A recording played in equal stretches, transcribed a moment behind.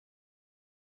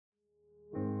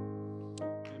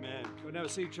and have a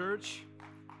seat, church.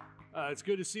 It's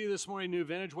good to see you this morning, New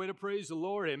Vintage. Way to praise the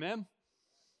Lord, amen?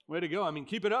 Way to go. I mean,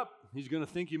 keep it up. He's going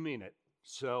to think you mean it.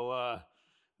 So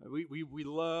we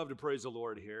love to praise the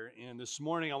Lord here. And this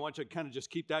morning, I want you to kind of just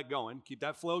keep that going, keep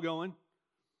that flow going,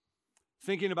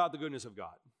 thinking about the goodness of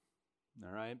God,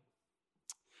 all right?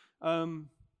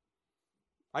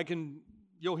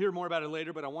 You'll hear more about it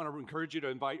later, but I want to encourage you to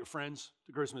invite your friends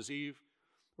to Christmas Eve.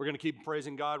 We're going to keep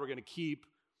praising God. We're going to keep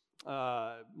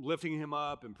lifting him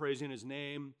up and praising his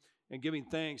name and giving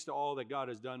thanks to all that God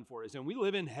has done for us. And we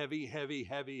live in heavy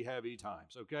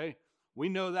times, okay? We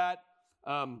know that,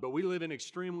 but we live in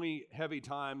extremely heavy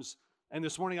times. And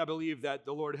this morning, I believe that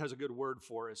the Lord has a good word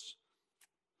for us.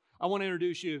 I want to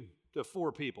introduce you to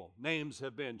 4 people. Names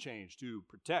have been changed to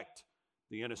protect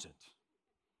the innocent.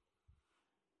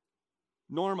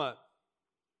 Norma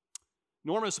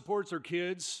supports her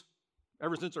kids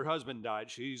ever since her husband died.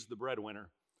 She's the breadwinner.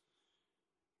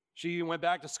 She went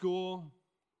back to school,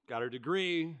 got her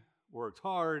degree, worked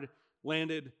hard,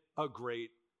 landed a great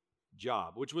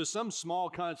job, which was some small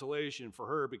consolation for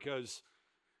her because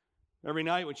every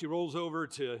night when she rolls over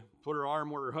to put her arm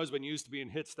where her husband used to be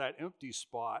and hits that empty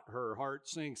spot, her heart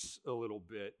sinks a little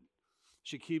bit.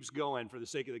 She keeps going for the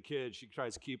sake of the kids. She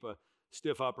tries to keep a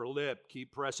stiff upper lip,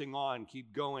 keep pressing on,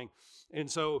 keep going.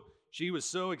 And so she was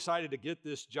so excited to get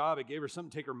this job. It gave her something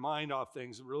to take her mind off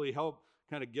things. It really helped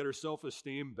kind of get her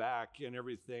self-esteem back and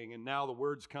everything. And now the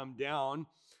words come down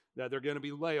that they're going to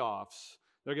be layoffs.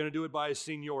 They're going to do it by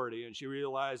seniority. And she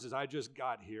realizes, I just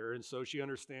got here. And so she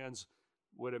understands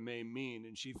what it may mean.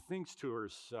 And she thinks to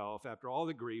herself, after all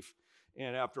the grief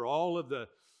and after all of the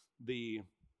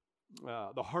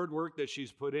hard work that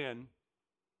she's put in,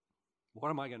 what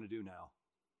am I going to do now?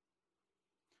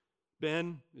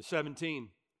 Ben is 17.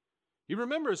 He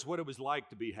remembers what it was like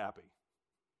to be happy.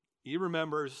 He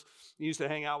remembers he used to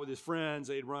hang out with his friends.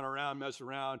 They'd run around, mess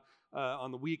around on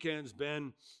the weekends.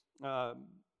 Ben,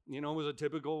 was a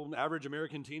typical average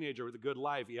American teenager with a good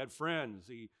life. He had friends.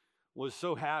 He was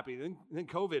so happy. Then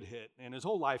COVID hit, and his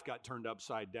whole life got turned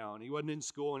upside down. He wasn't in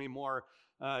school anymore.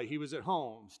 He was at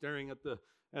home, staring at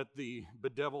the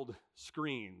bedeviled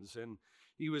screens. And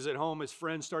he was at home. His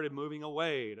friends started moving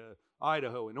away to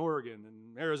Idaho and Oregon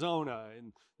and Arizona,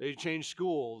 and they changed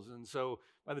schools. And so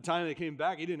by the time they came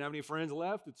back, he didn't have any friends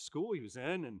left at the school he was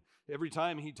in. And every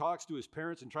time he talks to his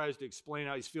parents and tries to explain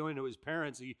how he's feeling to his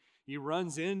parents, he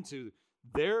runs into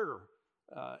their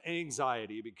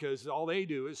anxiety because all they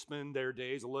do is spend their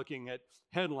days looking at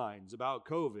headlines about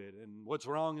COVID and what's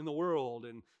wrong in the world,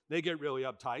 and they get really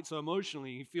uptight. So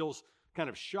emotionally, he feels kind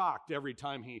of shocked every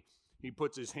time he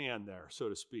puts his hand there, so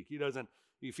to speak.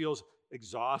 He feels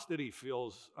exhausted. He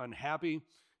feels unhappy.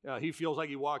 He feels like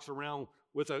he walks around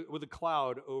with a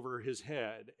cloud over his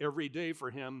head. Every day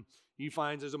for him, he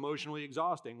finds is emotionally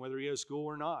exhausting, whether he has school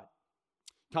or not.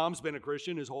 Tom's been a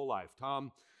Christian his whole life.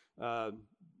 Tom,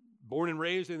 born and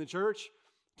raised in the church.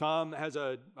 Tom has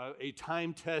a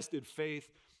time-tested faith,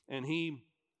 and he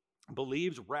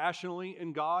believes rationally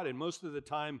in God, and most of the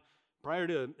time, prior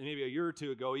to maybe a year or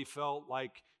two ago, he felt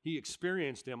like he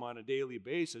experienced him on a daily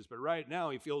basis. But right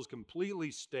now, he feels completely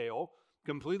stale,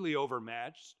 completely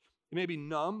overmatched. Maybe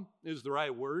numb is the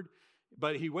right word.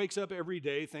 But he wakes up every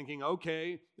day thinking,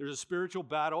 okay, there's a spiritual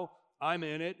battle. I'm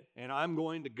in it, and I'm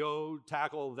going to go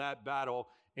tackle that battle.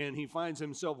 And he finds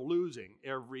himself losing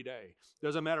every day.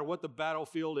 Doesn't matter what the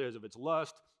battlefield is. If it's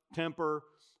lust, temper,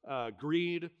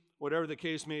 greed, whatever the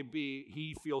case may be,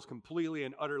 he feels completely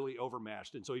and utterly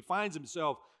overmatched. And so he finds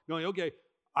himself going, okay,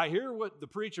 I hear what the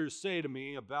preachers say to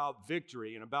me about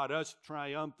victory and about us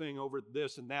triumphing over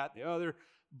this and that and the other,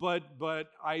 but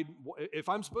if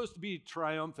I'm supposed to be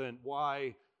triumphant,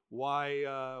 why do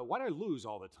I lose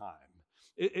all the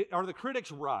time? Are the critics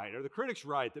right? Are the critics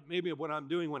right that maybe what I'm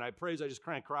doing when I praise, I just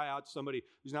kind of cry out to somebody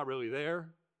who's not really there?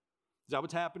 Is that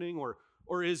what's happening?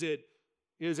 Or is it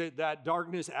that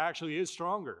darkness actually is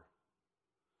stronger?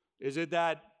 Is it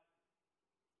that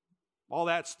all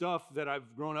that stuff that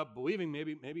I've grown up believing,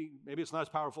 maybe it's not as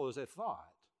powerful as I thought?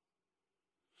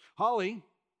 Holly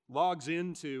logs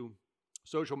into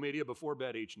social media before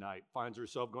bed each night, finds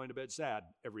herself going to bed sad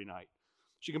every night.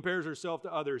 She compares herself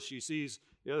to others. She sees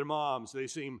the other moms. They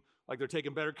seem like they're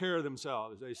taking better care of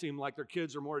themselves. They seem like their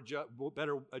kids are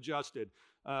better adjusted.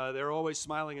 They're always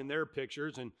smiling in their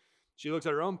pictures, and she looks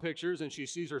at her own pictures and she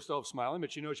sees herself smiling,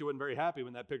 but she knows she wasn't very happy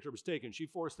when that picture was taken. She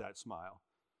forced that smile.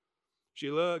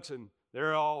 She looks and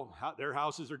their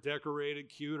houses are decorated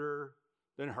cuter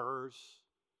than hers.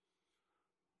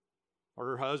 Or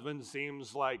her husband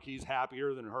seems like he's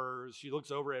happier than hers. She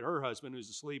looks over at her husband who's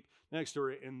asleep next to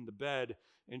her in the bed,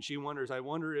 and she wonders, I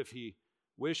wonder if he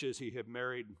wishes he had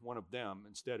married one of them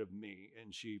instead of me,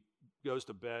 and she goes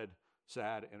to bed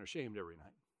sad and ashamed every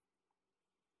night.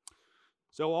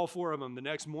 So all four of them, the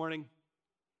next morning,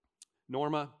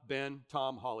 Norma, Ben,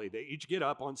 Tom, Holly, they each get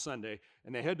up on Sunday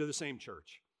and they head to the same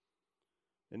church.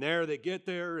 And there they get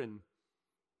there and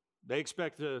they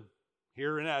expect to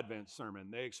hear an Advent sermon.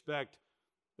 They expect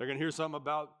they're going to hear something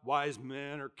about wise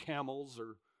men or camels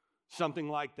or something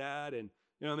like that. And,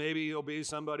 maybe it'll be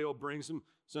somebody will bring some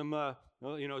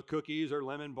cookies or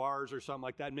lemon bars or something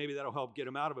like that. Maybe that'll help get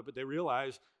them out of it. But they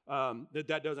realize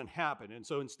that doesn't happen. And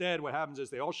so instead what happens is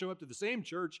they all show up to the same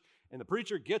church and the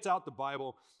preacher gets out the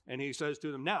Bible and he says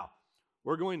to them, now,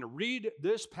 we're going to read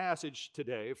this passage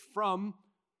today from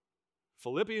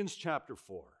Philippians chapter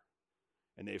 4.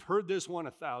 And they've heard this one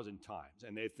 1,000 times.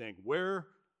 And they think, where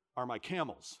are my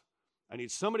camels? I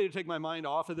need somebody to take my mind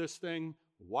off of this thing.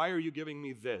 Why are you giving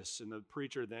me this? And the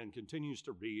preacher then continues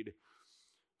to read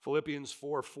Philippians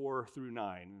 4:4 through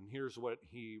 9. And here's what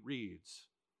he reads.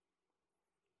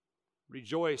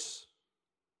 Rejoice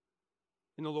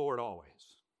in the Lord always.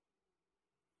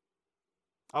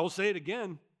 I will say it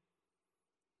again.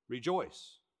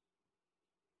 Rejoice.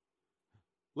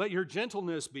 Let your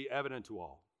gentleness be evident to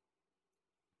all.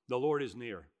 The Lord is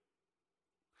near.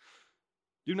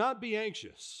 Do not be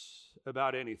anxious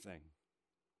about anything,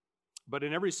 but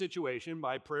in every situation,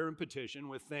 by prayer and petition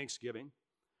with thanksgiving,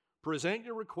 present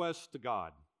your requests to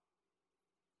God.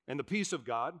 And the peace of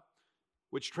God,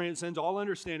 which transcends all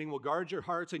understanding, will guard your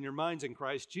hearts and your minds in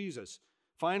Christ Jesus.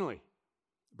 Finally,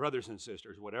 brothers and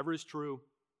sisters, whatever is true,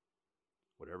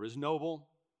 whatever is noble,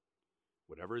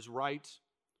 whatever is right,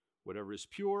 whatever is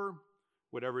pure,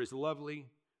 whatever is lovely,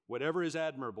 whatever is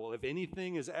admirable, if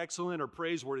anything is excellent or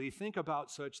praiseworthy, think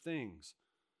about such things.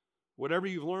 Whatever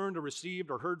you've learned or received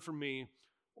or heard from me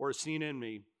or seen in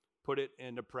me, put it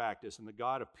into practice, and the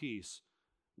God of peace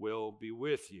will be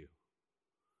with you.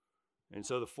 And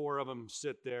so the four of them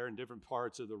sit there in different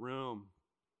parts of the room,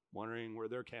 wondering where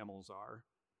their camels are.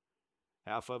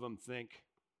 Half of them think,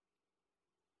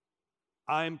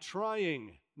 I'm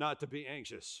trying not to be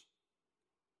anxious.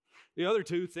 The other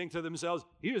two think to themselves,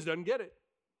 he just doesn't get it.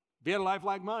 If he had a life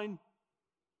like mine,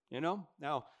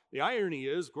 Now, the irony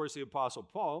is, of course, the Apostle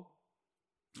Paul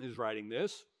is writing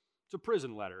this. It's a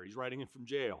prison letter. He's writing it from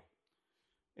jail.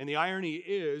 And the irony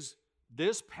is,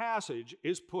 this passage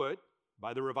is put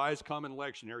by the Revised Common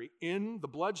Lectionary in the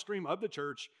bloodstream of the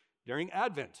church during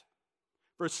Advent.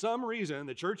 For some reason,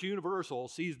 the Church Universal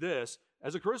sees this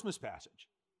as a Christmas passage.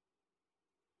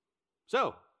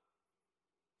 So,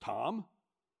 Tom,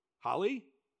 Holly,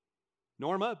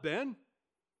 Norma, Ben,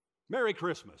 Merry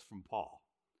Christmas from Paul.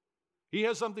 He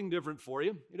has something different for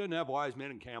you. He doesn't have wise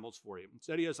men and camels for you.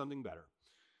 Instead, he has something better.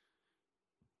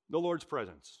 The Lord's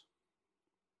presence.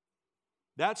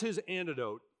 That's his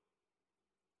antidote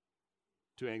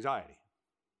to anxiety. I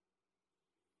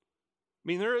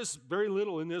mean, there is very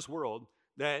little in this world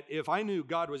that if I knew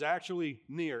God was actually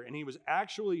near and he was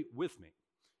actually with me,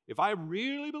 if I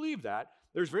really believed that,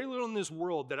 there's very little in this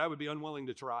world that I would be unwilling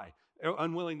to try,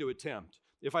 unwilling to attempt,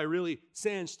 if I really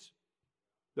sensed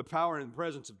the power and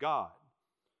presence of God.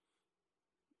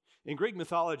 In Greek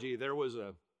mythology, there was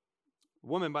a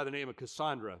woman by the name of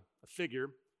Cassandra, a figure.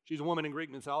 She's a woman in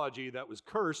Greek mythology that was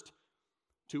cursed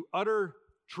to utter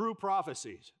true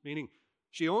prophecies, meaning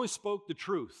she only spoke the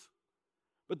truth.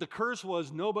 But the curse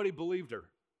was nobody believed her.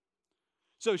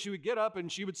 So she would get up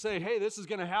and she would say, hey, this is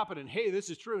going to happen, and hey, this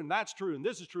is true, and that's true, and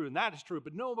this is true, and that is true,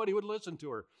 but nobody would listen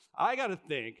to her. I got to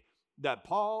think that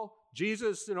Paul,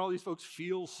 Jesus, and all these folks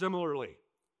feel similarly.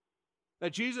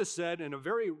 That Jesus said in a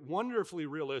very wonderfully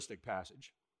realistic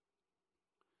passage,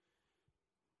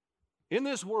 in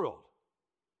this world,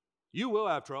 you will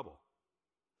have trouble.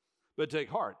 But take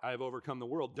heart, I have overcome the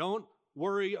world. Don't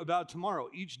worry about tomorrow.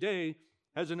 Each day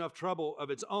has enough trouble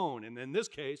of its own. And in this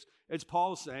case, it's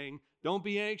Paul saying, don't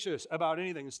be anxious about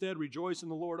anything. Instead, rejoice in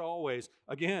the Lord always.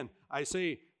 Again, I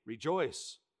say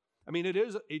rejoice. I mean, it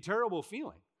is a terrible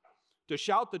feeling to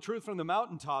shout the truth from the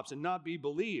mountaintops and not be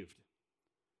believed.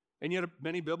 And yet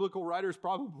many biblical writers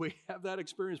probably have that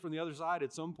experience from the other side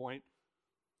at some point.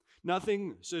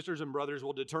 Nothing, sisters and brothers,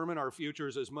 will determine our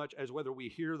futures as much as whether we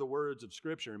hear the words of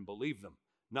Scripture and believe them.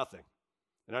 Nothing.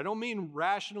 And I don't mean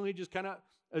rationally just kind of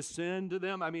ascend to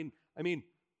them. I mean,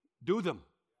 do them.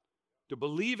 To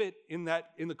believe it in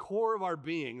the core of our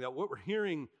being, that what we're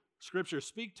hearing Scripture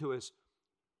speak to us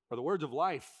are the words of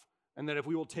life, and that if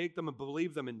we will take them and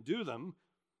believe them and do them,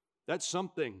 that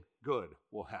something good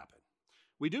will happen.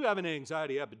 We do have an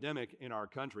anxiety epidemic in our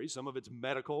country. Some of it's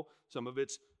medical, some of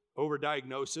it's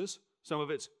overdiagnosis, some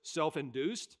of it's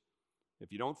self-induced.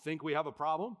 If you don't think we have a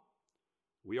problem,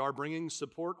 We are bringing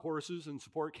support horses and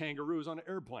support kangaroos on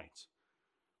airplanes.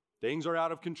 Things are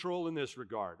out of control in this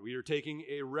regard. We are taking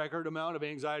a record amount of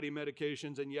anxiety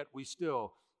medications, and yet we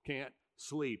still can't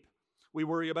sleep. We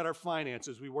worry about our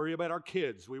finances. We worry about our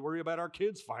kids. We worry about our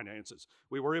kids' finances.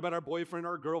 We worry about our boyfriend,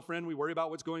 our girlfriend. We worry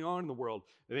about what's going on in the world.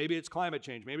 Maybe it's climate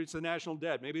change. Maybe it's the national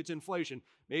debt. Maybe it's inflation.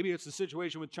 Maybe it's the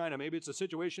situation with China. Maybe it's the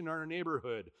situation in our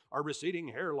neighborhood, our receding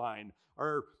hairline,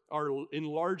 our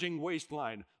enlarging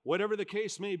waistline. Whatever the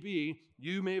case may be,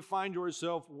 you may find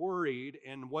yourself worried,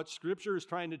 and what Scripture is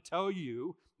trying to tell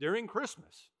you during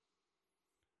Christmas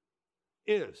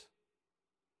is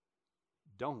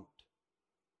don't.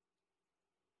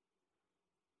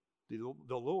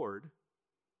 The Lord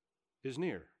is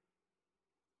near.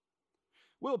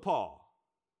 Will Paul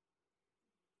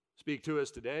speak to us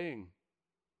today and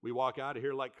we walk out of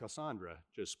here like Cassandra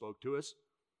just spoke to us?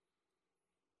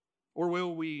 Or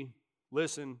will we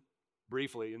listen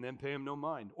briefly and then pay him no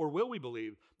mind? Or will we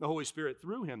believe the Holy Spirit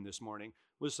through him this morning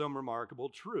with some remarkable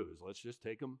truths? Let's just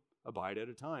take them a bite at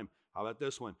a time. How about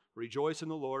this one? Rejoice in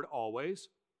the Lord always.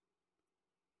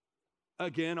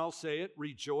 Again, I'll say it,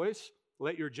 rejoice.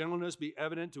 Let your gentleness be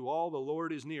evident to all, the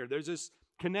Lord is near. There's this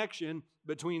connection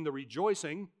between the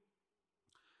rejoicing,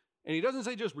 and he doesn't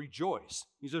say just rejoice.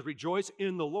 He says rejoice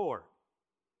in the Lord.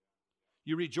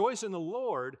 You rejoice in the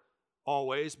Lord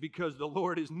always because the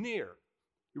Lord is near.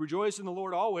 You rejoice in the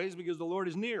Lord always because the Lord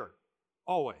is near,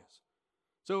 always.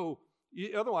 So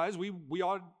otherwise, we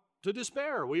ought to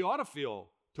despair. We ought to feel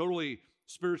totally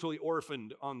spiritually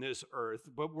orphaned on this earth,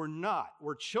 but we're not.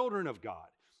 We're children of God.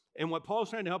 And what Paul's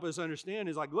trying to help us understand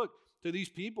is like, look, to these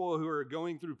people who are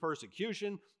going through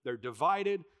persecution, they're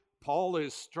divided. Paul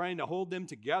is trying to hold them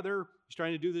together. He's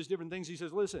trying to do these different things. He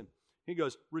says, listen, he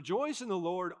goes, rejoice in the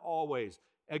Lord always.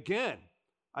 Again,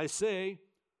 I say,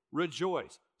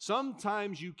 rejoice.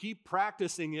 Sometimes you keep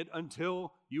practicing it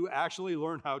until you actually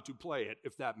learn how to play it,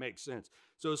 if that makes sense.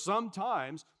 So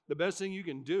sometimes the best thing you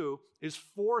can do is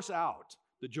force out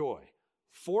the joy,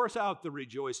 force out the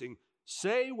rejoicing.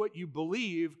 Say what you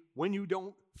believe when you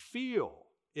don't feel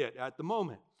it at the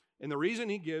moment. And the reason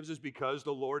he gives is because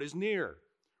the Lord is near.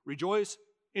 Rejoice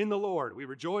in the Lord. We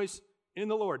rejoice in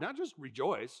the Lord. Not just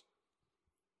rejoice,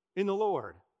 in the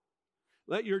Lord.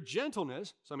 Let your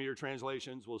gentleness, some of your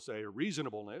translations will say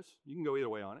reasonableness. You can go either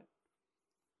way on it.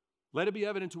 Let it be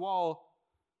evident to all,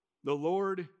 the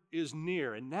Lord is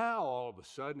near. And now all of a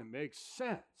sudden it makes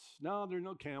sense. No, there are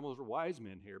no camels or wise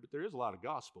men here, but there is a lot of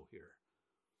gospel here.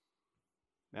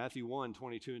 Matthew 1,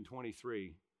 22 and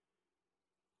 23.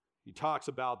 He talks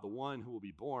about the one who will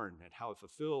be born and how it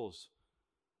fulfills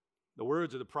the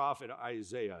words of the prophet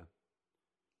Isaiah.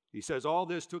 He says, all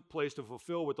this took place to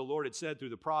fulfill what the Lord had said through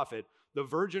the prophet. The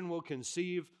virgin will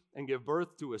conceive and give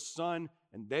birth to a son,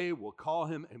 and they will call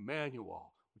him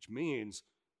Emmanuel, which means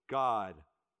God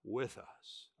with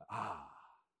us.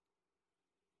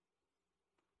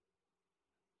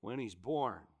 When he's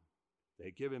born,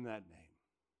 they give him that name.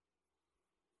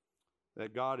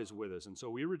 That God is with us. And so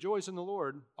we rejoice in the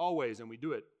Lord always, and we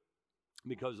do it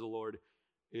because the Lord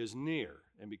is near.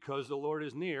 And because the Lord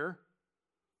is near,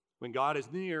 when God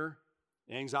is near,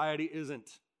 anxiety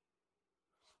isn't.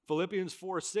 Philippians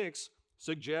 4:6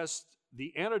 suggests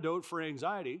the antidote for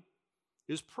anxiety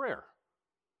is prayer.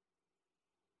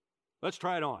 Let's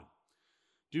try it on.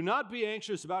 Do not be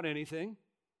anxious about anything,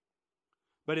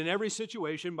 but in every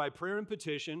situation, by prayer and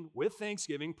petition, with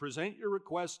thanksgiving, present your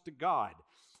requests to God.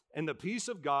 And the peace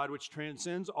of God, which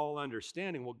transcends all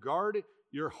understanding, will guard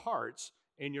your hearts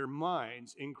and your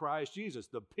minds in Christ Jesus.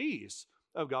 The peace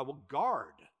of God will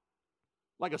guard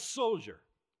like a soldier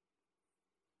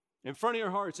in front of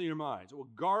your hearts and your minds. It will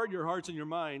guard your hearts and your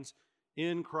minds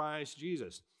in Christ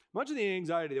Jesus. Much of the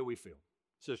anxiety that we feel,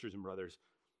 sisters and brothers,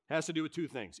 has to do with two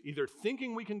things. Either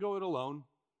thinking we can go it alone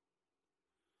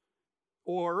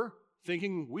or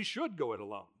thinking we should go it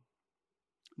alone.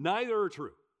 Neither are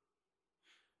true.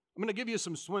 I'm going to give you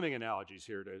some swimming analogies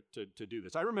here to do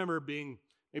this. I remember being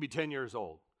maybe 10 years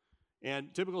old.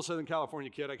 And typical Southern California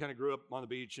kid, I kind of grew up on the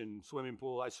beach and swimming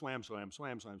pool. I swam.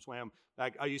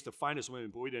 I used to find a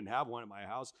swimming pool. We didn't have one at my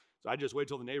house. So I'd just wait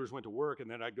till the neighbors went to work, and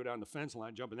then I'd go down the fence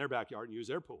line, jump in their backyard, and use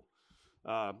their pool.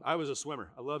 I was a swimmer.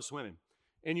 I love swimming.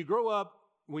 And you grow up,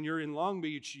 when you're in Long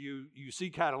Beach, you see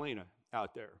Catalina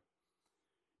out there.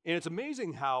 And it's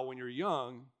amazing how when you're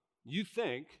young, you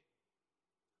think,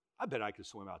 I bet I could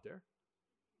swim out there.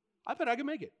 I bet I could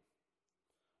make it.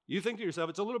 You think to yourself,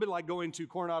 it's a little bit like going to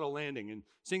Coronado Landing and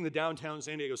seeing the downtown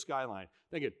San Diego skyline,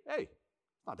 thinking, hey,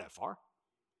 not that far.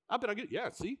 I bet I could, yeah,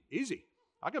 see, easy.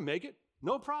 I can make it,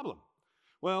 no problem.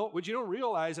 Well, what you don't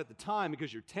realize at the time,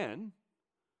 because you're 10,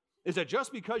 is that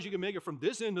just because you can make it from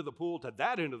this end of the pool to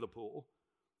that end of the pool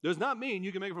does not mean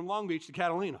you can make it from Long Beach to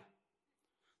Catalina.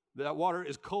 That water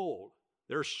is cold.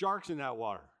 There are sharks in that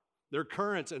water. There are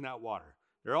currents in that water.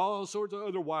 There are all sorts of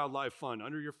other wildlife fun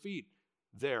under your feet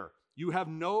there. You have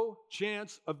no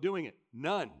chance of doing it.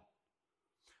 None.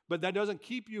 But that doesn't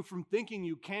keep you from thinking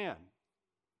you can.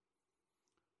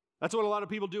 That's what a lot of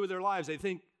people do with their lives. They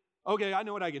think, okay, I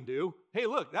know what I can do. Hey,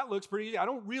 look, that looks pretty easy. I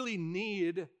don't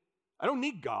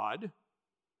need God.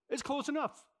 It's close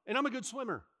enough. And I'm a good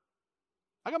swimmer.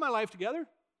 I got my life together.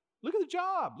 Look at the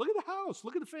job. Look at the house.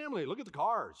 Look at the family. Look at the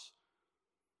cars.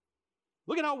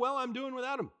 Look at how well I'm doing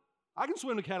without them. I can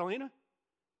swim to Catalina.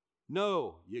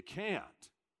 No, you can't.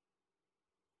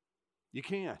 You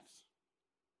can't.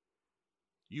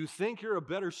 You think you're a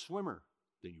better swimmer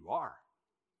than you are.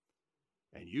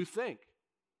 And you think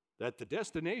that the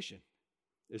destination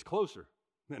is closer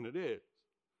than it is.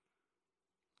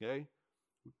 Okay?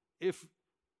 If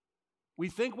we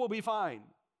think we'll be fine,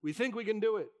 we think we can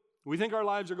do it, we think our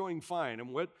lives are going fine,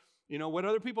 and what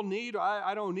other people need,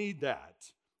 I don't need that.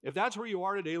 If that's where you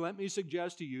are today, let me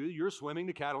suggest to you, you're swimming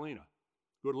to Catalina.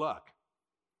 Good luck.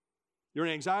 Your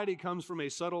anxiety comes from a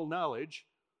subtle knowledge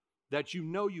that you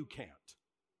know you can't.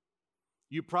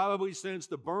 You probably sense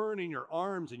the burn in your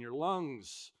arms and your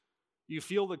lungs. You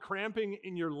feel the cramping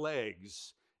in your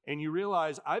legs. And you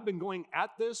realize, I've been going at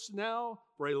this now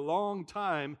for a long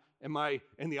time, and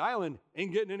the island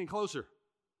ain't getting any closer.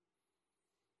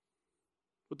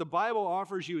 What the Bible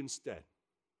offers you instead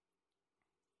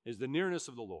is the nearness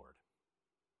of the Lord.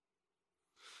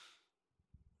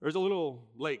 There's a little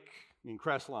lake in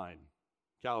Crestline,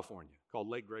 California, called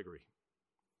Lake Gregory.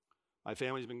 My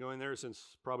family's been going there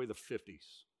since probably the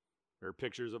 50s. There are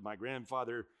pictures of my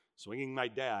grandfather swinging my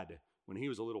dad when he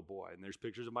was a little boy, and there's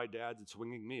pictures of my dad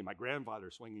swinging me, my grandfather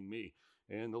swinging me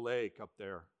in the lake up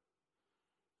there.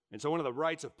 And so one of the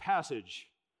rites of passage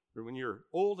are when you're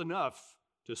old enough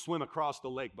to swim across the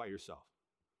lake by yourself.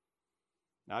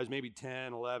 Now, I was maybe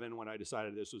 10, 11 when I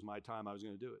decided this was my time, I was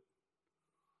going to do it.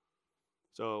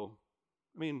 So,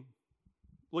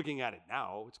 looking at it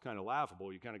now, it's kind of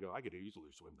laughable. You kind of go, I could easily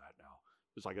swim that now.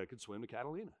 It's like I could swim to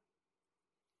Catalina.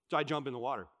 So I jump in the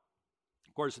water.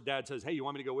 Of course, the dad says, hey, you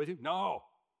want me to go with you? No,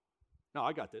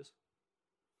 I got this.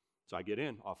 So I get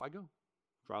in, off I go,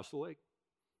 across the lake.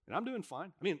 And I'm doing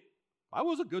fine. I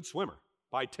was a good swimmer.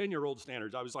 By 10-year-old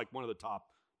standards, I was like one of the top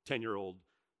 10-year-old,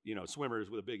 swimmers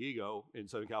with a big ego in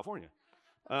Southern California.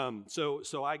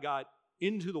 So I got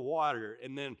into the water,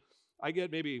 and then I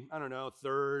get maybe,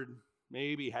 third,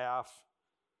 maybe half,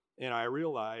 and I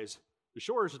realize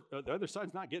the other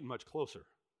side's not getting much closer.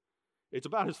 It's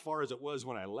about as far as it was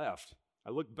when I left. I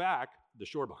look back, the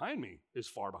shore behind me is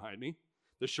far behind me.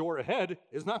 The shore ahead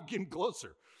is not getting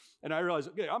closer. And I realize,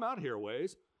 okay, I'm out here a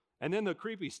ways. And then the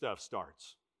creepy stuff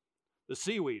starts. The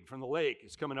seaweed from the lake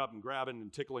is coming up and grabbing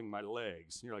and tickling my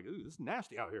legs. And you're like, ooh, this is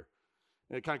nasty out here.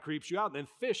 And it kind of creeps you out. And then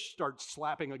fish start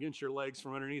slapping against your legs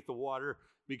from underneath the water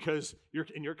because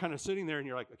you're kind of sitting there and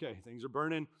you're like, okay, things are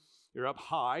burning. You're up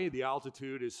high. The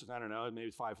altitude is,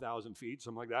 maybe 5,000 feet,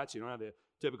 something like that. So you don't have the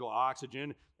typical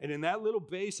oxygen. And in that little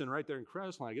basin right there in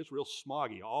Crestline, it gets real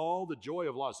smoggy. All the joy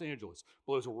of Los Angeles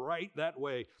blows right that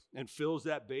way and fills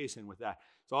that basin with that.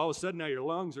 So all of a sudden now your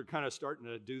lungs are kind of starting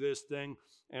to do this thing.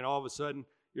 And all of a sudden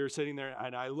you're sitting there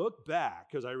and I look back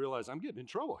because I realize I'm getting in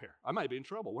trouble here. I might be in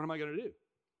trouble. What am I going to do?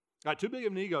 Got too big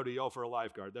of an ego to yell for a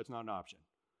lifeguard. That's not an option.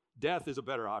 Death is a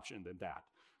better option than that.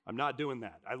 I'm not doing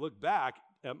that. I look back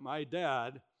at my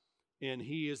dad and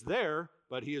he is there,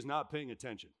 but he is not paying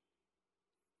attention.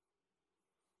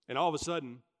 And all of a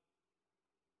sudden,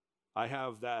 I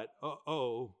have that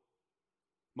uh-oh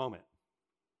moment.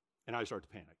 And I start to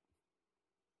panic.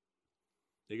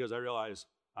 Because I realize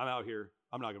I'm out here,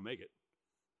 I'm not going to make it.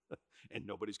 And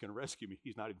nobody's going to rescue me.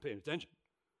 He's not even paying attention.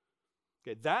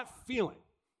 Okay, that feeling,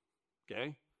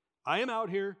 okay? I am out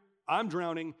here, I'm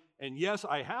drowning, and yes,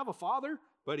 I have a father,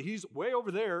 but he's way over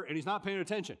there and he's not paying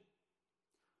attention.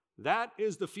 That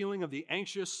is the feeling of the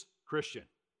anxious Christian.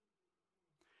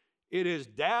 It is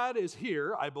dad is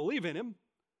here, I believe in him,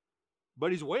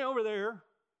 but he's way over there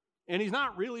and he's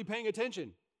not really paying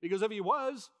attention. Because if he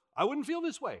was, I wouldn't feel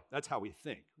this way. That's how we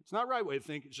think. It's not the right way to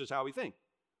think, it's just how we think.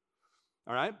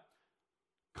 All right?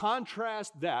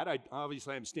 Contrast that,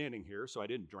 obviously I'm standing here, so I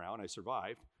didn't drown, I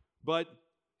survived. But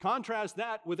contrast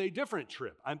that with a different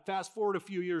trip. I'm fast forward a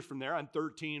few years from there, I'm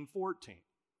 13, 14.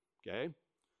 Okay?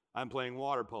 I'm playing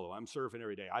water polo, I'm surfing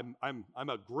every day. I'm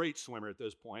a great swimmer at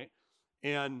this point.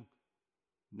 And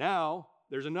now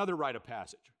there's another rite of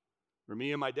passage where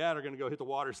me and my dad are going to go hit the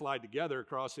water slide together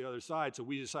across the other side. So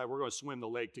we decide we're going to swim the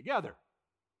lake together.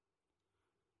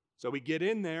 So we get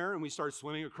in there and we start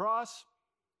swimming across.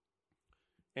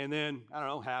 And then, I don't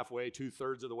know, halfway,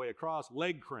 2/3 of the way across,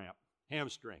 leg cramp,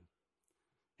 hamstring.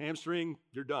 Hamstring,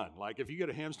 you're done. Like if you get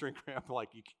a hamstring cramp,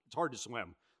 it's hard to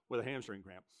swim with a hamstring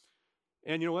cramp.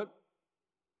 And you know what?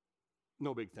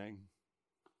 No big thing.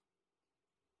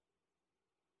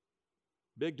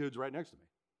 Big dude's right next to me.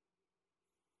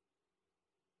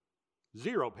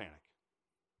 Zero panic.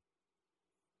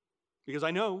 Because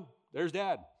I know there's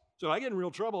Dad. So if I get in real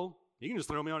trouble, he can just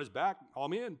throw me on his back, haul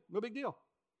me in. No big deal.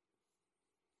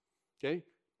 Okay?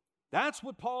 That's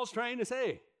what Paul's trying to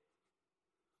say.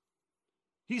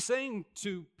 He's saying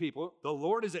to people, the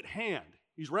Lord is at hand.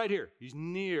 He's right here. He's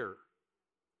near.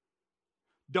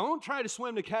 Don't try to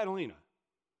swim to Catalina.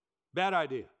 Bad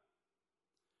idea.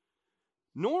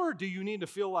 Nor do you need to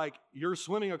feel like you're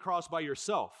swimming across by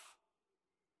yourself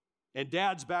and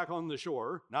Dad's back on the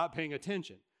shore, not paying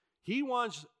attention. He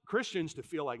wants Christians to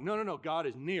feel like, no, God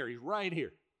is near. He's right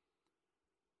here.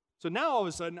 So now all of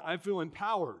a sudden, I feel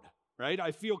empowered, right?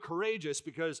 I feel courageous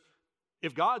because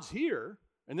if God's here,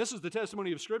 and this is the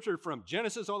testimony of Scripture from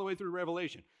Genesis all the way through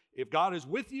Revelation, if God is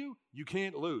with you, you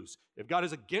can't lose. If God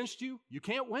is against you, you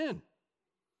can't win.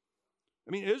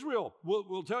 I mean, Israel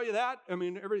will tell you that. I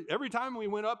mean, every time we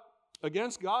went up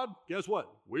against God, guess what?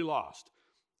 We lost.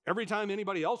 Every time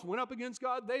anybody else went up against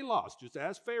God, they lost. Just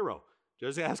ask Pharaoh.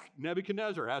 Just ask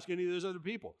Nebuchadnezzar. Ask any of those other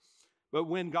people. But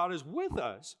when God is with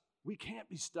us, we can't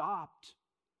be stopped.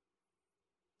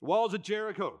 The walls of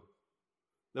Jericho,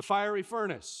 the fiery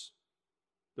furnace,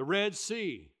 the Red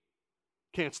Sea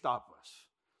can't stop us.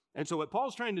 And so what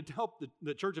Paul's trying to help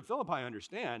the church of Philippi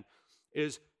understand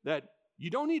is that you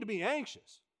don't need to be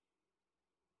anxious.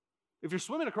 If you're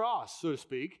swimming across, so to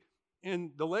speak,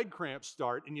 and the leg cramps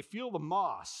start and you feel the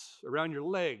moss around your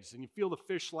legs and you feel the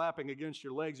fish slapping against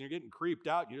your legs and you're getting creeped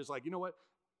out and you're just like, you know what?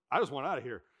 I just want out of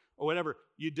here or whatever.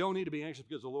 You don't need to be anxious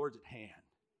because the Lord's at hand.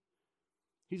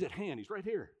 He's at hand. He's right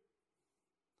here.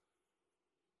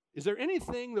 Is there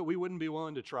anything that we wouldn't be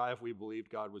willing to try if we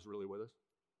believed God was really with us?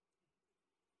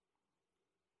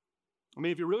 I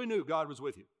mean, if you really knew God was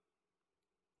with you.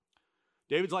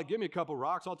 David's like, give me a couple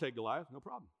rocks, I'll take Goliath. No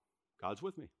problem. God's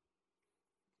with me.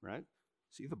 Right?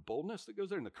 See the boldness that goes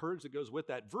there and the courage that goes with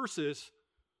that versus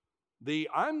the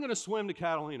I'm going to swim to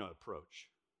Catalina approach.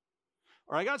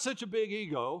 Or I got such a big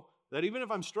ego that even if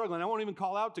I'm struggling, I won't even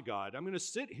call out to God. I'm going to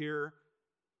sit here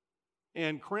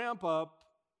and cramp up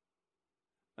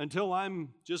until I'm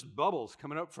just bubbles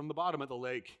coming up from the bottom of the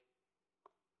lake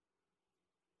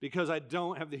because I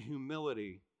don't have the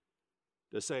humility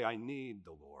to say I need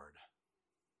the Lord.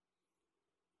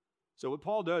 So what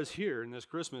Paul does here in this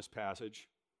Christmas passage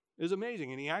is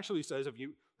amazing. And he actually says,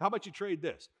 how about you trade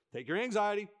this? Take your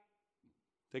anxiety,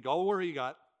 take all the worry you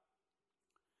got,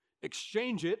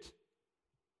 exchange it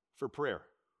for prayer.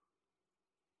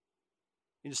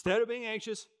 Instead of being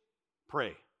anxious,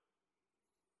 pray.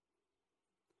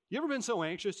 You ever been so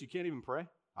anxious you can't even pray?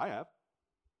 I have.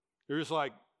 You're just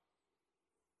like,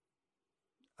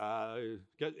 and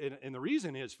the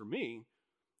reason is for me,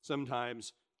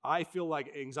 sometimes I feel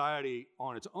like anxiety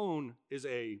on its own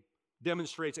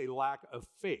demonstrates a lack of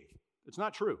faith. It's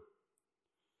not true.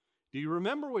 Do you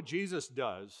remember what Jesus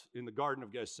does in the Garden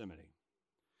of Gethsemane?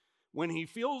 When he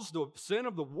feels the sin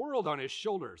of the world on his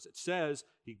shoulders, it says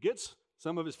he gets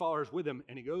some of his followers with him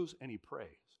and he goes and he prays.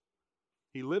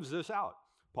 He lives this out.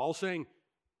 Paul's saying,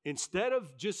 instead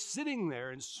of just sitting there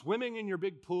and swimming in your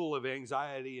big pool of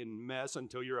anxiety and mess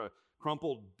until you're a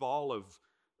crumpled ball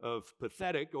of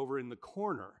pathetic over in the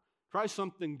corner, try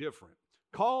something different.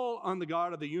 Call on the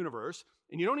God of the universe,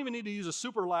 and you don't even need to use a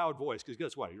super loud voice, because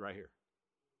guess what? He's right here.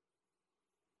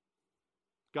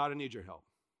 God, I need your help.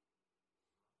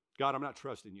 God, I'm not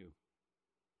trusting you.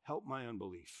 Help my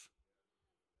unbelief.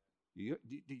 Do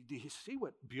you see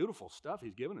what beautiful stuff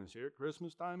he's given us here at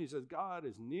Christmas time? He says, God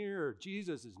is near.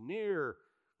 Jesus is near.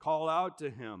 Call out to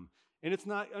him. And it's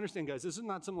not, understand, guys, this is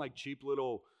not some like cheap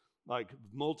little like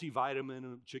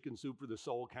multivitamin chicken soup for the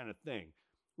soul kind of thing.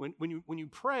 When you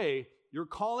pray, you're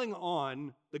calling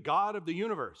on the God of the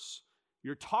universe.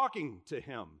 You're talking to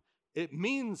him. It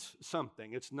means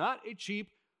something. It's not a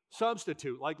cheap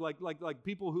substitute like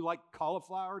people who like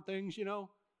cauliflower things, you know.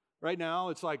 Right now,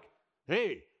 it's like,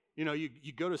 hey, you know, you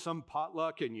go to some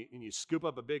potluck and you scoop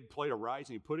up a big plate of rice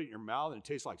and you put it in your mouth and it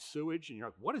tastes like sewage and you're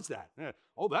like, what is that?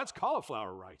 Oh, that's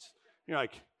cauliflower rice. You're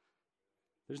like,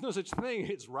 there's no such thing.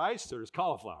 It's rice, there's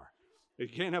cauliflower. You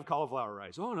can't have cauliflower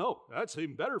rice. Oh, no, that's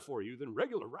even better for you than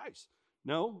regular rice.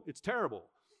 No, it's terrible.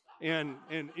 And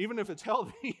even if it's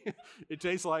healthy, it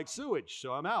tastes like sewage,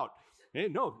 so I'm out.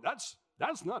 And no, that's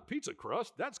not pizza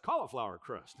crust. That's cauliflower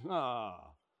crust. Ah,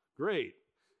 great.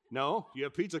 No, you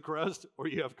have pizza crust or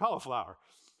you have cauliflower.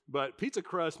 But pizza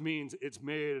crust means it's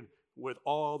made with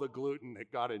all the gluten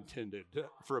that God intended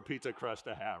for a pizza crust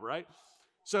to have, right?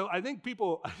 So I think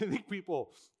people,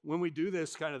 when we do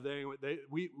this kind of thing,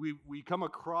 we come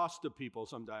across to people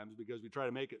sometimes because we try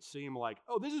to make it seem like,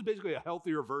 oh, this is basically a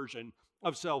healthier version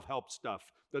of self-help stuff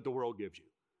that the world gives you.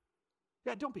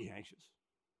 Yeah, don't be anxious.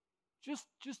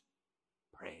 Just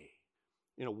pray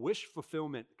in a wish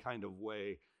fulfillment kind of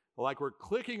way, like we're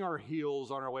clicking our heels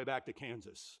on our way back to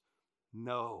Kansas.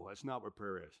 No, that's not what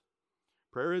prayer is.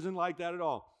 Prayer isn't like that at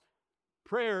all.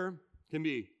 Prayer can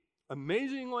be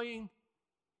amazingly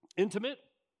intimate,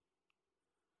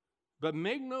 but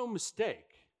make no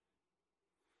mistake,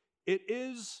 it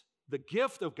is the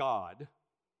gift of God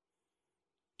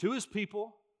to his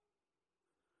people,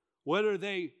 whether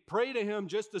they pray to him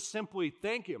just to simply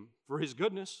thank him for his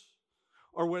goodness,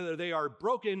 or whether they are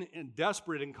broken and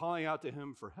desperate and calling out to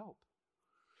him for help.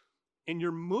 And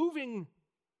you're moving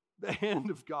the hand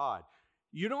of God.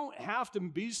 You don't have to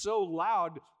be so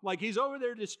loud, like he's over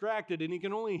there distracted and he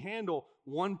can only handle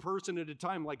one person at a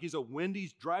time, like he's a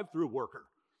Wendy's drive-through worker.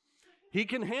 He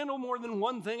can handle more than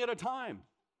one thing at a time.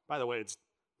 By the way, it's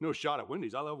no shot at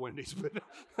Wendy's. I love Wendy's, but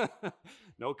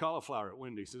no cauliflower at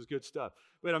Wendy's. It's good stuff.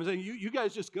 But I'm saying you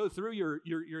guys just go through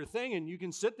your thing and you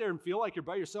can sit there and feel like you're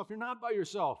by yourself. You're not by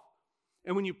yourself.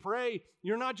 And when you pray,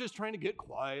 you're not just trying to get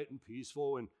quiet and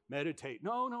peaceful and meditate.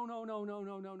 No.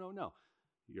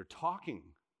 You're talking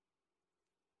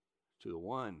to the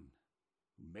one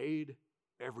who made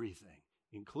everything,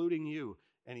 including you.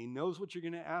 And he knows what you're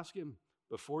going to ask him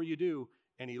before you do.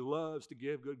 And he loves to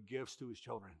give good gifts to his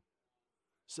children.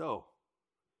 So,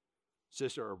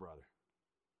 sister or brother,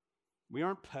 we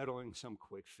aren't peddling some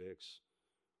quick fix.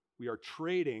 We are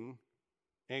trading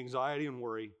anxiety and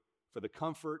worry for the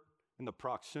comfort and the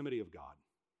proximity of God.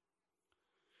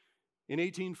 In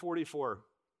 1844,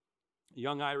 a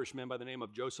young Irishman by the name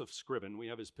of Joseph Scriven, we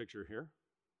have his picture here,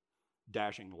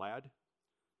 dashing lad.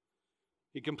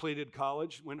 He completed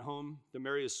college, went home to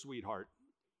marry his sweetheart.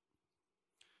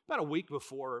 About a week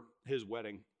before his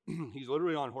wedding, he's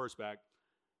literally on horseback,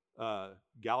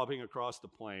 galloping across the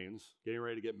plains, getting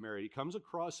ready to get married. He comes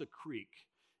across a creek,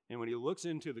 and when he looks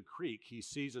into the creek, he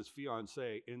sees his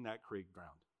fiancée in that creek drowned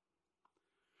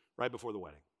right before the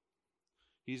wedding.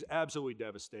 He's absolutely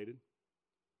devastated.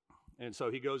 And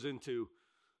so he goes into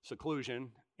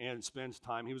seclusion and spends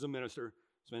time, he was a minister,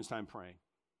 spends time praying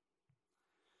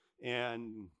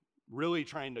and really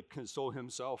trying to console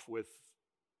himself with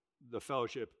the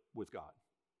fellowship with God.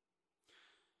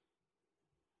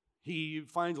 He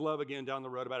finds love again down the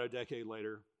road about a decade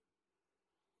later.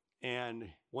 And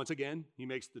once again, he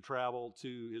makes the travel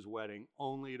to his wedding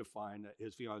only to find that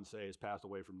his fiancée has passed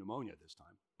away from pneumonia this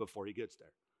time before he gets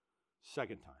there.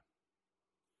 Second time.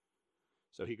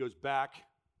 So he goes back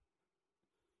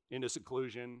into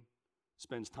seclusion,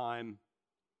 spends time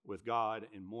with God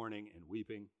in mourning and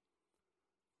weeping.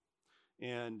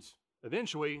 And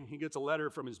eventually, he gets a letter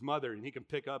from his mother, and he can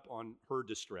pick up on her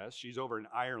distress. She's over in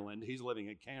Ireland. He's living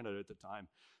in Canada at the time.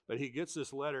 But he gets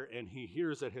this letter, and he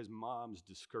hears that his mom's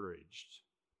discouraged.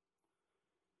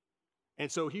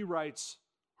 And so he writes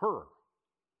her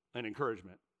an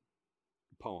encouragement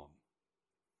poem.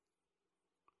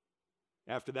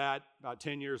 After that, about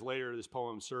 10 years later, this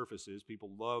poem surfaces.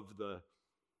 People love the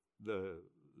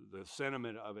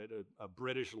sentiment of it. A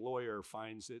British lawyer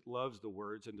finds it, loves the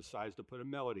words, and decides to put a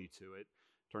melody to it,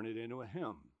 turn it into a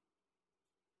hymn.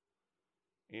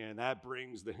 And that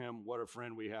brings the hymn, What a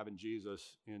Friend We Have in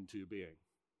Jesus, into being.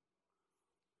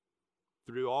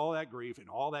 Through all that grief and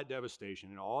all that devastation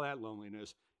and all that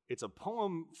loneliness, it's a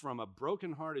poem from a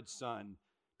brokenhearted son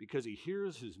because he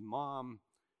hears his mom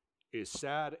is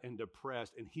sad and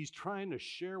depressed, and he's trying to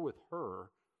share with her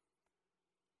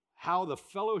how the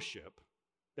fellowship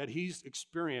that he's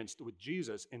experienced with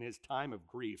Jesus in his time of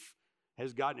grief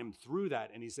has gotten him through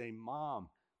that. And he's saying, Mom,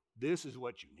 this is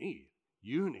what you need.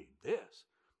 You need this.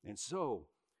 And so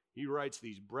he writes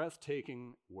these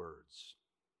breathtaking words.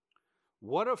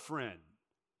 What a friend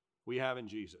we have in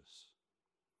Jesus.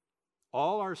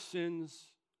 All our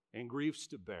sins and griefs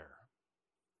to bear.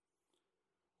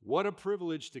 What a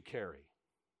privilege to carry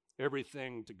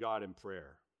everything to God in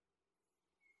prayer.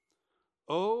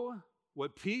 Oh,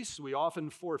 what peace we often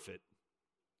forfeit.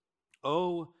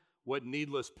 Oh, what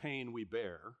needless pain we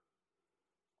bear,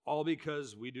 all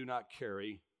because we do not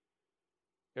carry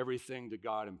everything to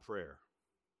God in prayer.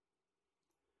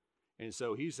 And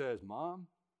so he says, Mom,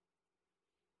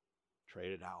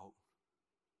 trade it out.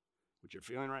 What you're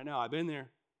feeling right now, I've been there.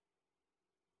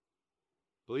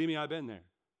 Believe me, I've been there.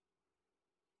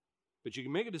 But you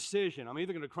can make a decision. I'm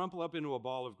either going to crumple up into a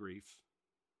ball of grief,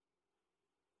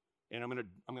 and I'm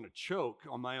gonna choke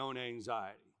on my own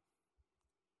anxiety,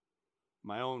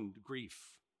 my own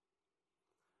grief.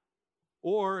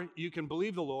 Or you can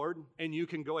believe the Lord and you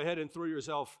can go ahead and throw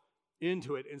yourself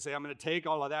into it and say, I'm going to take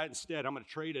all of that instead. I'm going to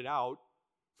trade it out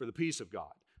for the peace of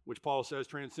God, which Paul says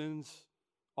transcends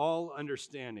all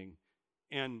understanding.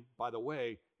 And by the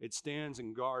way, it stands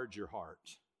and guards your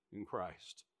heart in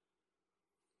Christ.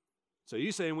 So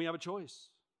you're saying we have a choice.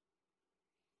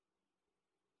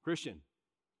 Christian,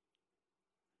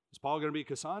 is Paul going to be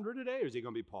Cassandra today, or is he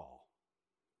going to be Paul?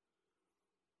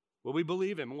 Will we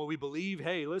believe him? Will we believe,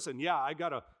 hey, listen, yeah,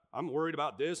 I'm worried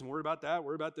about this and worried about that,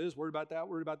 worried about this, worried about that,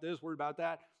 worried about this, worried about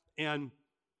that, and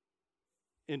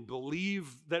believe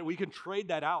that we can trade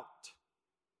that out?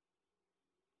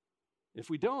 If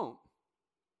we don't,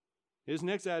 his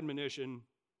next admonition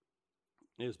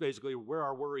is basically where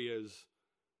our worry is,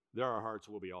 there our hearts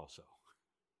will be also.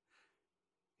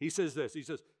 He says this, he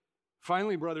says,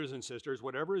 finally, brothers and sisters,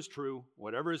 whatever is true,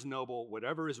 whatever is noble,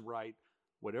 whatever is right,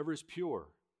 whatever is pure,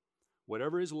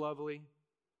 whatever is lovely,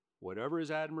 whatever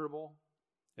is admirable,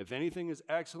 if anything is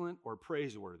excellent or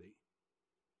praiseworthy,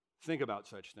 think about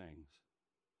such things.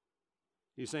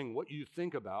 He's saying what you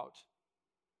think about,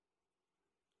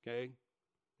 okay,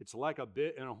 it's like a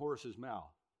bit in a horse's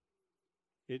mouth.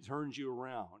 It turns you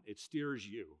around. It steers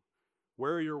you.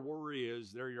 Where your worry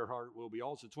is, there your heart will be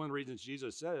also. It's one of the reasons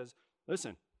Jesus says,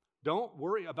 listen, don't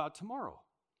worry about tomorrow.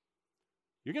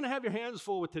 You're going to have your hands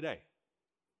full with today.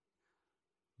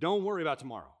 Don't worry about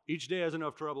tomorrow. Each day has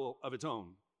enough trouble of its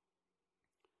own.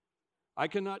 I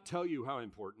cannot tell you how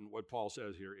important what Paul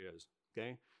says here is,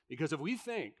 okay? Because if we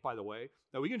think, by the way,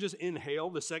 that we can just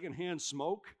inhale the secondhand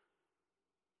smoke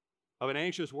of an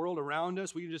anxious world around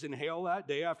us, we can just inhale that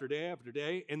day after day after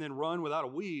day and then run without a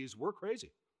wheeze, we're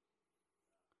crazy.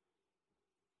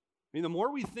 I mean, the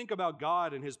more we think about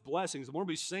God and his blessings, the more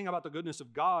we sing about the goodness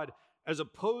of God, as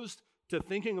opposed to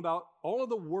thinking about all of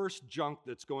the worst junk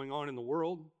that's going on in the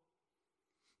world,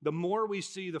 the more we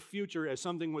see the future as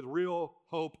something with real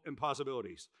hope and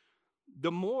possibilities.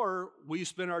 The more we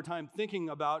spend our time thinking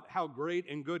about how great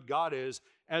and good God is,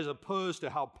 as opposed to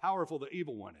how powerful the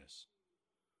evil one is.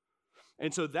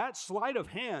 And so that sleight of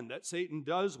hand that Satan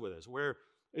does with us, where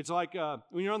it's like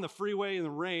when you're on the freeway in the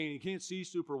rain, you can't see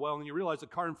super well, and you realize the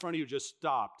car in front of you just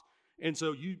stopped. And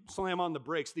so you slam on the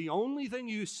brakes. The only thing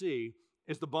you see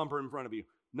is the bumper in front of you.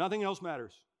 Nothing else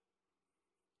matters.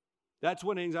 That's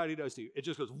what anxiety does to you. It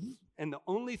just goes, and the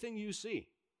only thing you see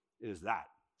is that.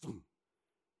 The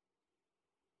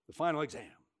final exam.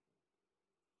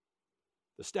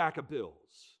 The stack of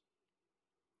bills.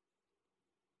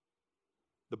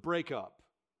 The breakup.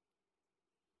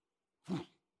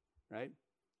 Right?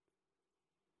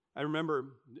 I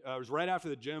remember it was right after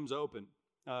the gyms opened,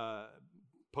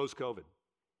 post-COVID.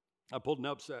 I pulled an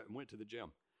upset and went to the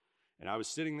gym. And I was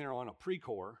sitting there on a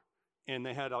Precor, and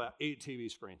they had about 8 TV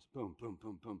screens. Boom, boom,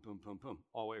 boom, boom, boom, boom, boom,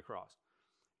 all the way across.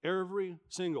 Every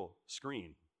single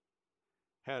screen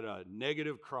had a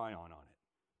negative cryon on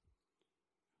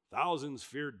it. Thousands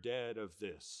feared dead of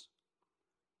this.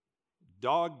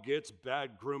 Dog gets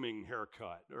bad grooming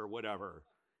haircut or whatever.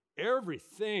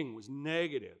 Everything was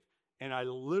negative. And I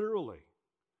literally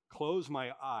closed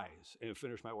my eyes and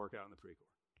finished my workout in the Precor.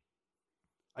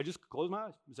 I just closed my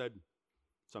eyes and said,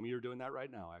 some of you are doing that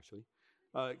right now, actually.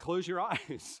 Close your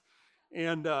eyes.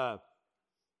 And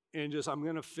just, I'm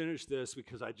going to finish this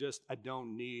because I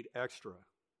don't need extra.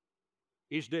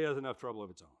 Each day has enough trouble of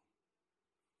its own.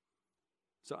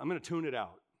 So I'm going to tune it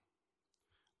out.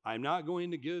 I'm not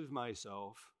going to give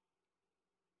myself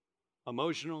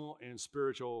emotional and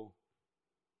spiritual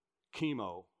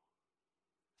chemo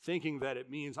thinking that it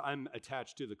means I'm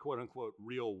attached to the quote-unquote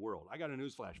real world. I got a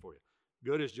newsflash for you.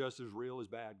 Good is just as real as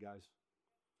bad, guys.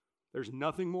 There's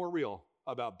nothing more real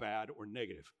about bad or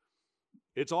negative.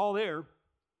 It's all there.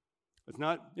 It's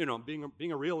not,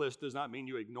 being a realist does not mean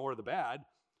you ignore the bad,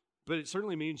 but it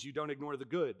certainly means you don't ignore the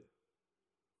good.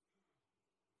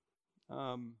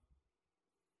 The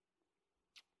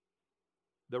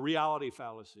reality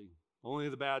fallacy. Only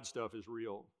the bad stuff is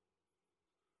real.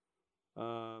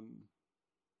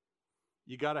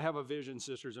 You got to have a vision,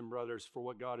 sisters and brothers, for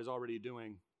what God is already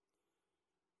doing.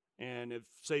 And if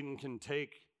Satan can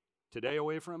take today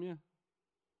away from you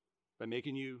by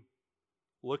making you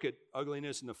look at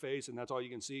ugliness in the face and that's all you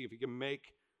can see, if he can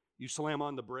make you slam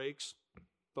on the brakes,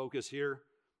 focus here,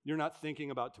 you're not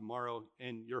thinking about tomorrow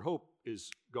and your hope is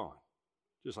gone,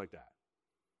 just like that.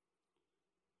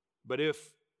 But if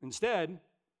instead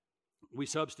we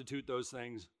substitute those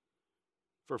things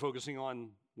for focusing on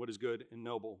what is good and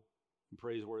noble and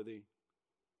praiseworthy,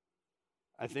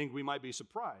 I think we might be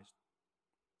surprised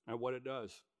at what it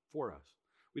does for us.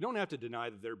 We don't have to deny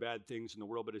that there are bad things in the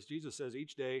world, but as Jesus says,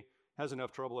 each day has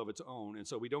enough trouble of its own. And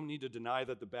so we don't need to deny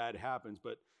that the bad happens,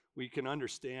 but we can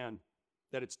understand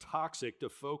that it's toxic to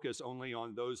focus only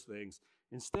on those things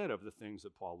instead of the things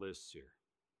that Paul lists here.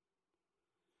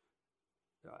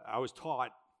 I was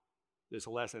taught this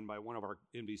lesson by one of our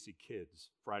NBC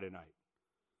kids Friday night.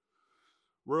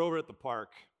 We're over at the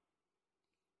park,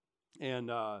 and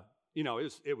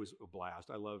it was a blast.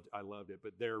 I loved it,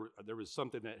 but there was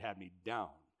something that had me down.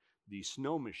 The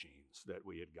snow machines that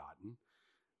we had gotten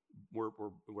were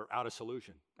out of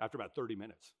solution after about 30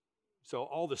 minutes. So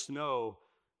all the snow,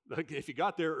 like if you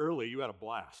got there early, you had a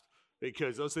blast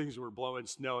because those things were blowing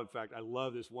snow. In fact, I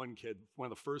love this one kid, one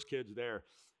of the first kids there.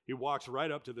 He walks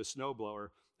right up to the snowblower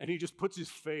and he just puts his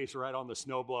face right on the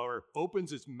snowblower,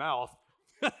 opens his mouth,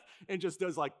 and just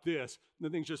does like this. And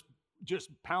the thing's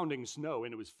just pounding snow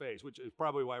into his face, which is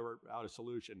probably why we're out of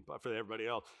solution, but for everybody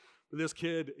else. But this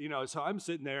kid, so I'm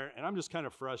sitting there and I'm just kind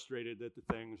of frustrated that the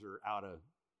things are out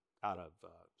of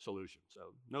solution. So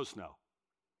no snow.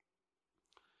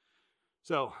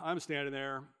 So I'm standing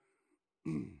there,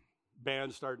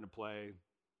 band's starting to play,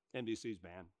 NBC's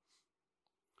band.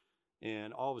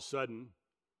 And all of a sudden,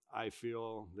 I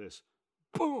feel this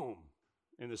boom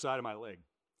in the side of my leg.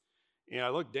 And I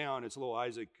look down, it's little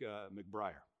Isaac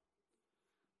McBriar.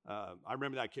 I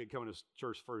remember that kid coming to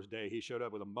church first day. He showed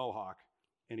up with a mohawk,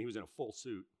 and he was in a full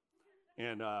suit.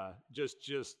 And just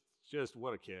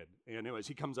what a kid. And anyways,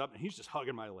 he comes up, and he's just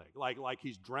hugging my leg, like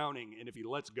he's drowning, and if he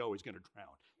lets go, he's going to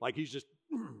drown. Like he's just,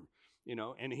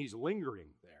 and he's lingering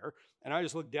there. And I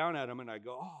just look down at him, and I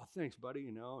go, oh, thanks, buddy,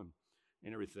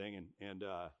 and everything. And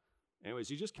anyways,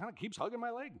 he just kind of keeps hugging my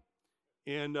leg.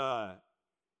 And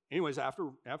anyways,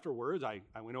 afterwards, I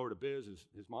went over to Biz,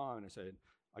 his mom, and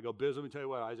I go, Biz, let me tell you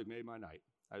what, Isaac made my night.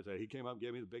 I said, he came up and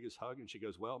gave me the biggest hug, and she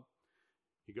goes, well,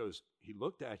 he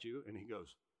looked at you, and he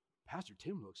goes, Pastor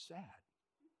Tim looks sad.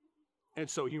 And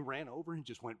so he ran over and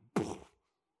just went,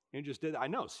 and just did that. I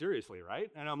know, seriously, right?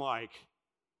 And I'm like,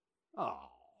 oh,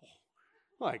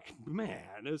 like,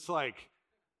 man, it's like,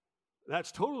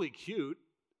 that's totally cute.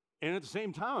 And at the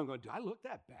same time, I'm going, do I look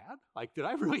that bad? Like, did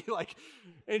I really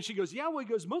and she goes, yeah, well, he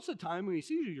goes, most of the time when he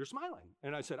sees you, you're smiling.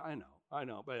 And I said, I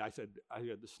know. But I said,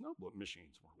 the snow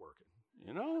machines weren't working,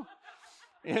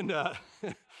 And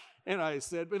and I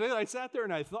said, but then I sat there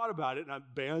and I thought about it, and the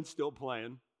band's still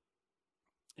playing,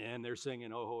 and they're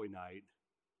singing Oh Holy Night.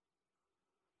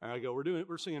 And I go,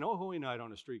 we're singing Oh Holy Night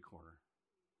on a street corner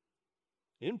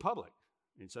in public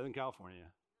in Southern California.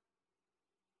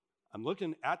 I'm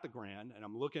looking at the Grand, and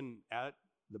I'm looking at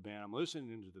the band. I'm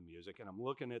listening to the music, and I'm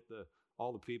looking at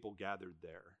all the people gathered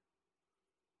there.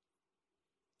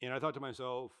 And I thought to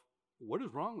myself, what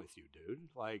is wrong with you, dude?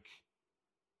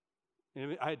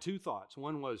 And I had two thoughts.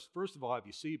 One was, first of all, if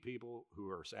you see people who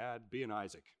are sad, be an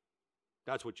Isaac.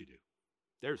 That's what you do.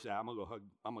 They're sad. I'm going to go hug.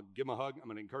 I'm going to give them a hug. I'm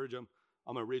going to encourage them.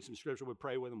 I'm going to read some scripture. We'll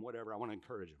pray with them, whatever. I want to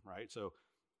encourage them, right? So,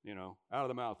 out of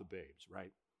the mouth of babes,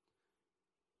 right?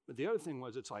 But the other thing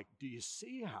was, it's like, do you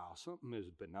see how something is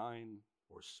benign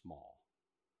or small?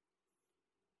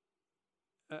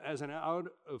 As an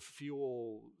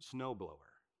out-of-fuel snowblower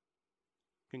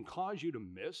can cause you to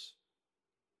miss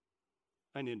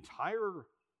an entire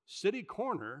city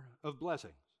corner of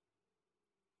blessings.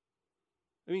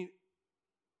 I mean,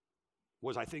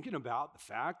 was I thinking about the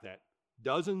fact that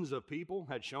dozens of people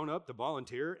had shown up to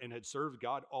volunteer and had served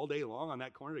God all day long on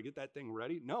that corner to get that thing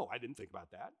ready? No, I didn't think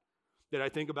about that. Did I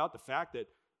think about the fact that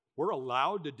we're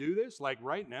allowed to do this? Like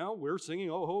right now, we're singing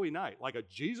Oh Holy Night, like a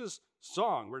Jesus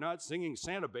song. We're not singing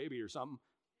Santa Baby or something.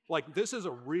 Like this is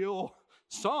a real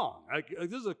song. Like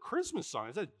this is a Christmas song.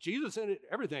 It says Jesus in it,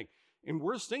 everything. And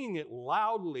we're singing it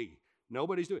loudly.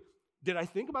 Nobody's doing it. Did I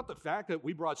think about the fact that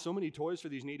we brought so many toys for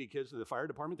these needy kids to the fire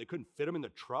department, they couldn't fit them in the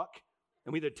truck,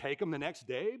 and we had to take them the next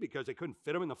day because they couldn't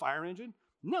fit them in the fire engine?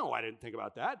 No, I didn't think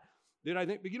about that. Did I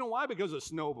think, but you know why? Because the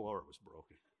snowblower was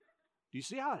broken. Do you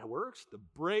see how it works? The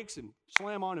brakes and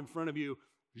slam on in front of you,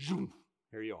 zoom,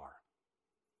 here you are.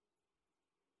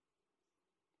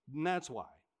 And that's why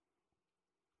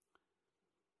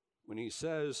when he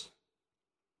says,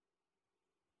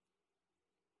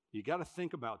 you got to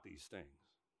think about these things.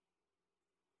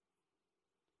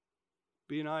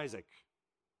 Be an Isaac.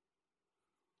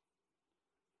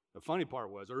 The funny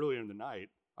part was, earlier in the night,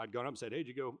 I'd gone up and said, hey, did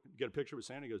you go get a picture with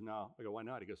Santa? He goes, no. I go, why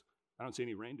not? He goes, I don't see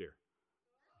any reindeer.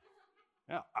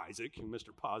 Yeah, Isaac,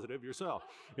 Mr. Positive yourself,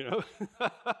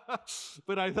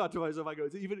 But I thought to myself, I go,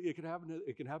 even it can happen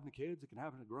to kids, it can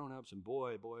happen to grown-ups, and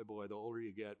boy, the older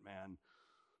you get, man,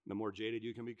 the more jaded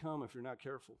you can become if you're not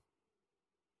careful.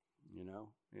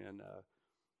 And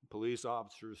police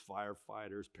officers,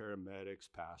 firefighters, paramedics,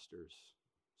 pastors,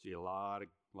 See a lot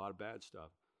of bad stuff.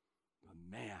 But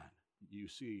man, you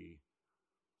see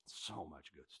so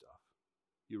much good stuff.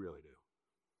 You really do.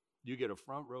 You get a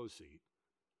front row seat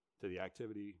to the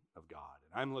activity of God.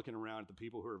 And I'm looking around at the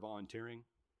people who are volunteering.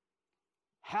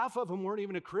 Half of them weren't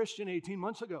even a Christian 18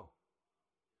 months ago.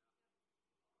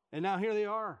 And now here they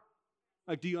are.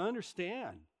 Like, do you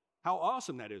understand how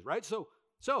awesome that is, right? So,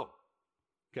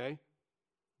 okay,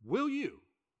 will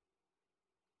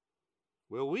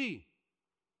we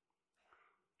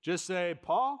just say,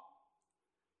 Paul,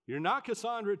 you're not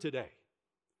Cassandra today.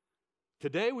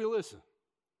 Today we listen.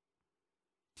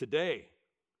 Today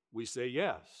we say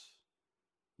yes.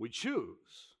 We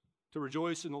choose to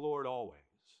rejoice in the Lord always.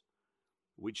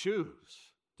 We choose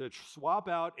to swap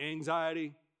out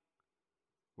anxiety.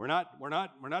 We're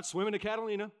not swimming to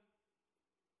Catalina.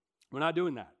 We're not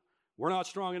doing that. We're not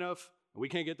strong enough, and we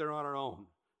can't get there on our own.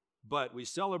 But we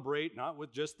celebrate not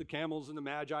with just the camels and the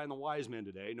magi and the wise men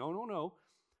today. No.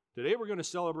 Today we're going to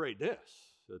celebrate this,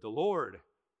 that the Lord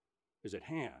is at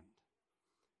hand.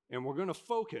 And we're going to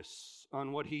focus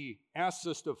on what he asks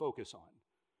us to focus on.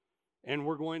 And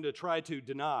we're going to try to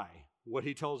deny what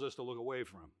he tells us to look away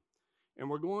from. And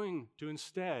we're going to,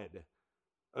 instead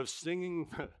of singing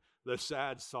the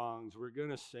sad songs, we're going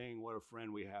to sing what a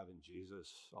friend we have in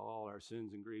Jesus, all our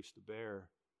sins and griefs to bear.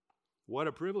 What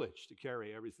a privilege to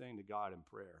carry everything to God in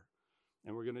prayer.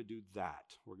 And we're going to do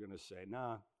that. We're going to say,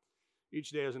 nah,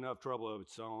 each day has enough trouble of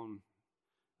its own.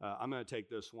 I'm going to take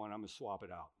this one. I'm going to swap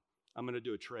it out. I'm going to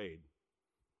do a trade.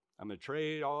 I'm going to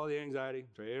trade all the anxiety,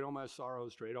 trade all my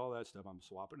sorrows, trade all that stuff. I'm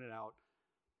swapping it out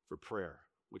for prayer,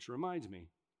 which reminds me,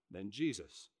 then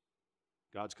Jesus,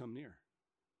 God's come near.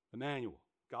 Emmanuel,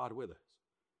 God with us.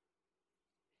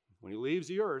 When he leaves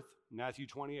the earth, Matthew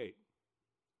 28,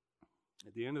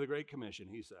 at the end of the Great Commission,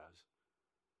 he says,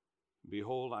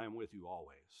 behold, I am with you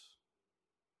always.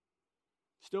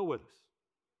 Still with us.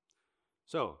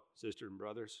 So, sisters and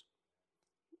brothers,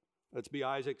 let's be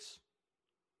Isaac's.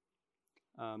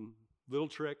 Little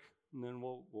trick, and then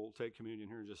we'll take communion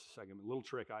here in just a second. But little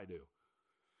trick I do.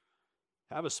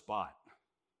 Have a spot.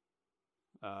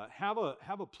 Have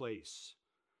a place.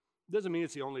 Doesn't mean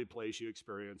it's the only place you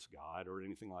experience God or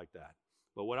anything like that.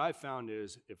 But what I've found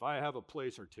is if I have a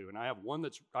place or two, and I have one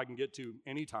that I can get to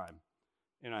anytime,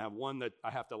 and I have one that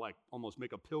I have to like almost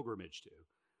make a pilgrimage to,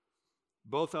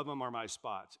 both of them are my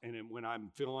spots. And when I'm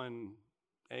feeling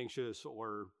anxious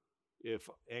or if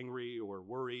angry or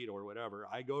worried or whatever,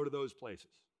 I go to those places.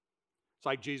 It's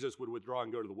like Jesus would withdraw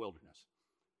and go to the wilderness.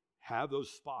 Have those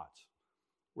spots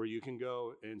where you can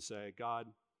go and say, God,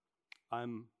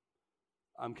 I'm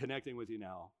connecting with you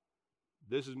now.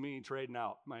 This is me trading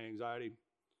out my anxiety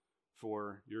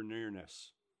for your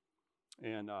nearness.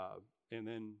 And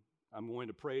then I'm going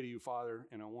to pray to you, Father,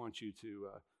 and I want you to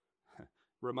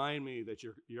remind me that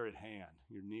you're at hand,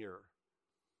 you're near.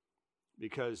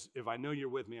 Because if I know you're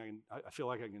with me, I feel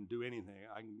like I can do anything.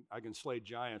 I can slay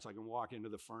giants. I can walk into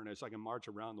the furnace. I can march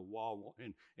around the wall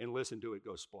and listen to it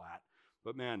go splat.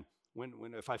 But man,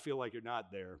 if I feel like you're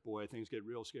not there, boy, things get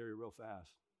real scary real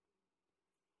fast.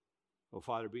 Oh,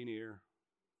 Father, be near.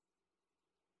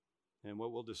 And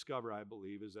what we'll discover, I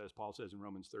believe, is as Paul says in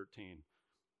Romans 13,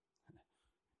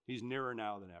 he's nearer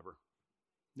now than ever.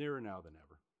 Nearer now than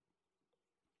ever.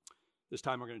 This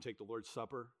time we're going to take the Lord's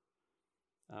Supper.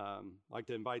 I'd like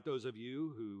to invite those of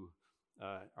you who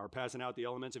are passing out the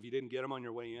elements. If you didn't get them on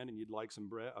your way in and you'd like some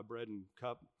bread and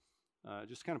cup,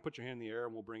 just kind of put your hand in the air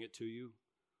and we'll bring it to you.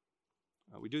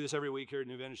 We do this every week here at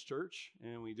New Vintage Church,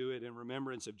 and we do it in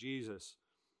remembrance of Jesus,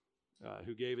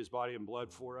 who gave his body and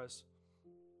blood for us.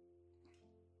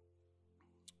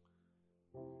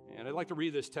 And I'd like to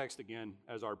read this text again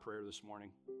as our prayer this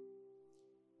morning.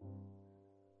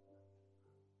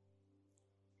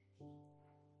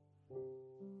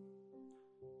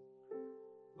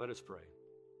 Let us pray.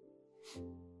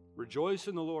 Rejoice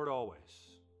in the Lord always.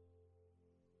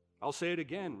 I'll say it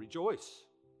again, rejoice.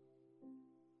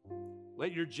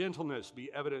 Let your gentleness be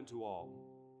evident to all.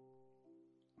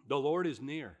 The Lord is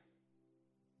near.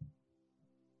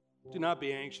 Do not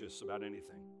be anxious about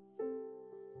anything,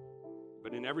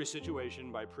 but in every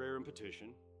situation, by prayer and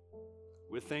petition,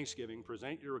 with thanksgiving,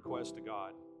 present your request to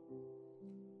God.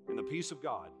 And the peace of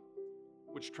God,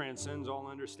 which transcends all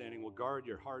understanding, will guard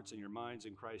your hearts and your minds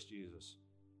in Christ Jesus.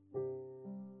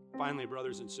 Finally,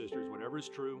 brothers and sisters, whatever is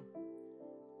true,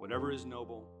 whatever is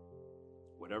noble,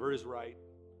 whatever is right,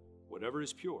 whatever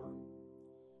is pure,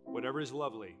 whatever is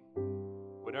lovely,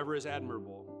 whatever is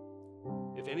admirable,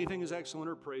 if anything is excellent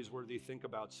or praiseworthy, think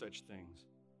about such things.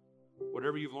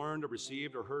 Whatever you've learned or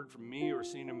received or heard from me or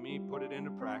seen in me, put it into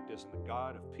practice, and the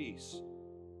God of peace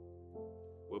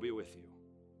will be with you.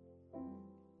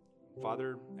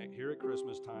 Father, here at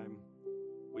Christmas time,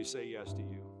 we say yes to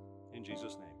you. In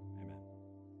Jesus' name.